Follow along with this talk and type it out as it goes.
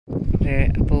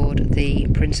We're aboard the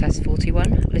Princess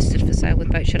 41, listed for sale with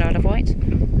Boatshed Isle of Wight.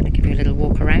 I'm going to give you a little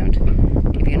walk around,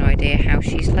 give you an idea how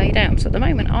she's laid out. So at the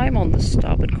moment I'm on the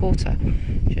starboard quarter,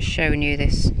 just showing you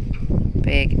this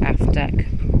big aft deck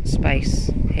space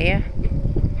here,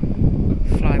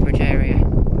 flybridge area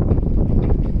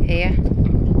here,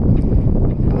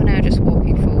 and we're now just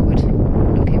walking forward,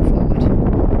 looking forward.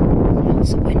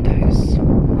 Lots of windows,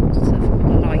 lots of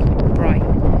light, bright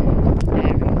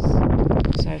areas.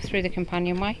 So through the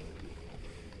companionway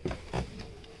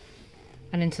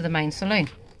and into the main saloon.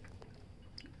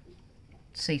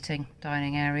 Seating,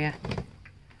 dining area,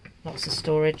 lots of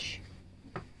storage.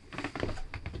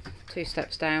 2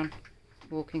 steps down,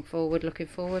 walking forward, looking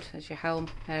forward. There's your helm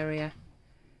area.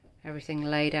 Everything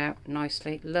laid out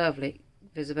nicely. Lovely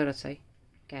visibility.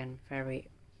 Again, very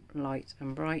light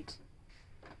and bright.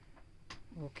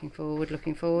 Walking forward,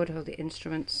 looking forward. All the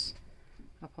instruments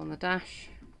up on the dash.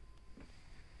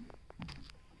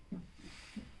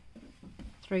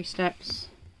 3 steps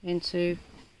into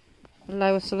the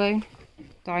lower saloon,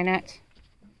 dinette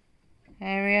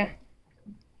area.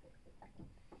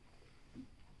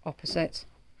 Opposite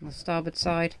on the starboard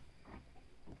side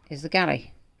is the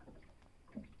galley.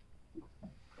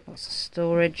 Lots of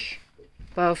storage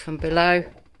above and below.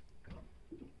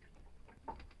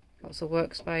 Lots of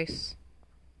workspace.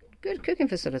 Good cooking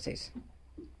facilities.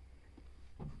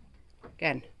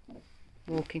 Again,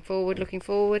 walking forward, looking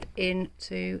forward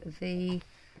into the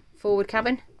forward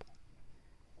cabin.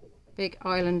 Big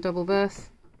island double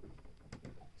berth.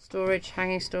 Storage,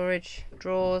 hanging storage,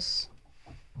 drawers.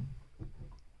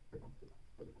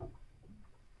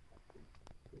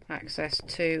 Access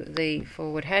to the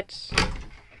forward heads.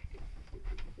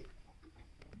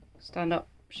 Stand up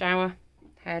shower,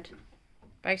 head,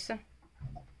 basin.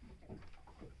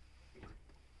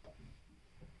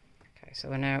 Okay, so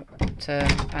we're now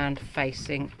turned and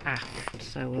facing aft,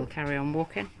 so we'll carry on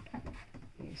walking.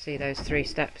 You can see those 3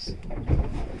 steps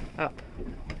up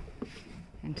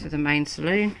into the main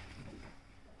saloon.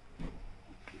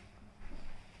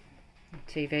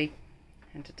 TV,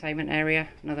 entertainment area,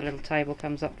 another little table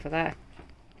comes up for there,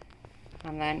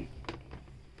 and then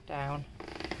down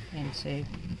into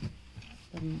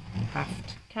the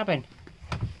aft cabin.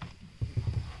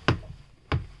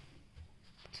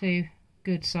 2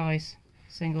 good size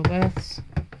single berths.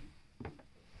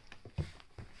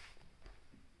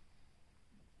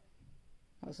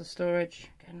 Lots of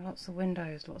storage, again lots of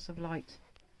windows, lots of light,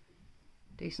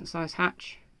 decent sized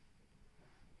hatch.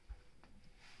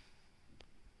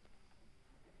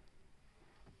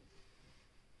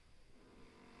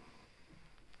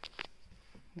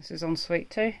 This is en suite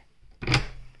too.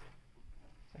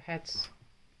 The heads,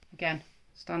 again,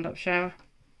 stand up shower.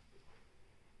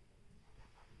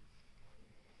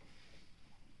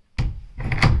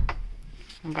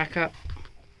 And back up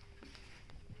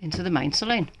into the main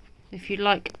saloon. If you'd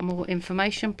like more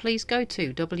information, please go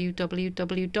to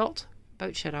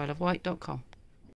www.boatshedisleofwight.com.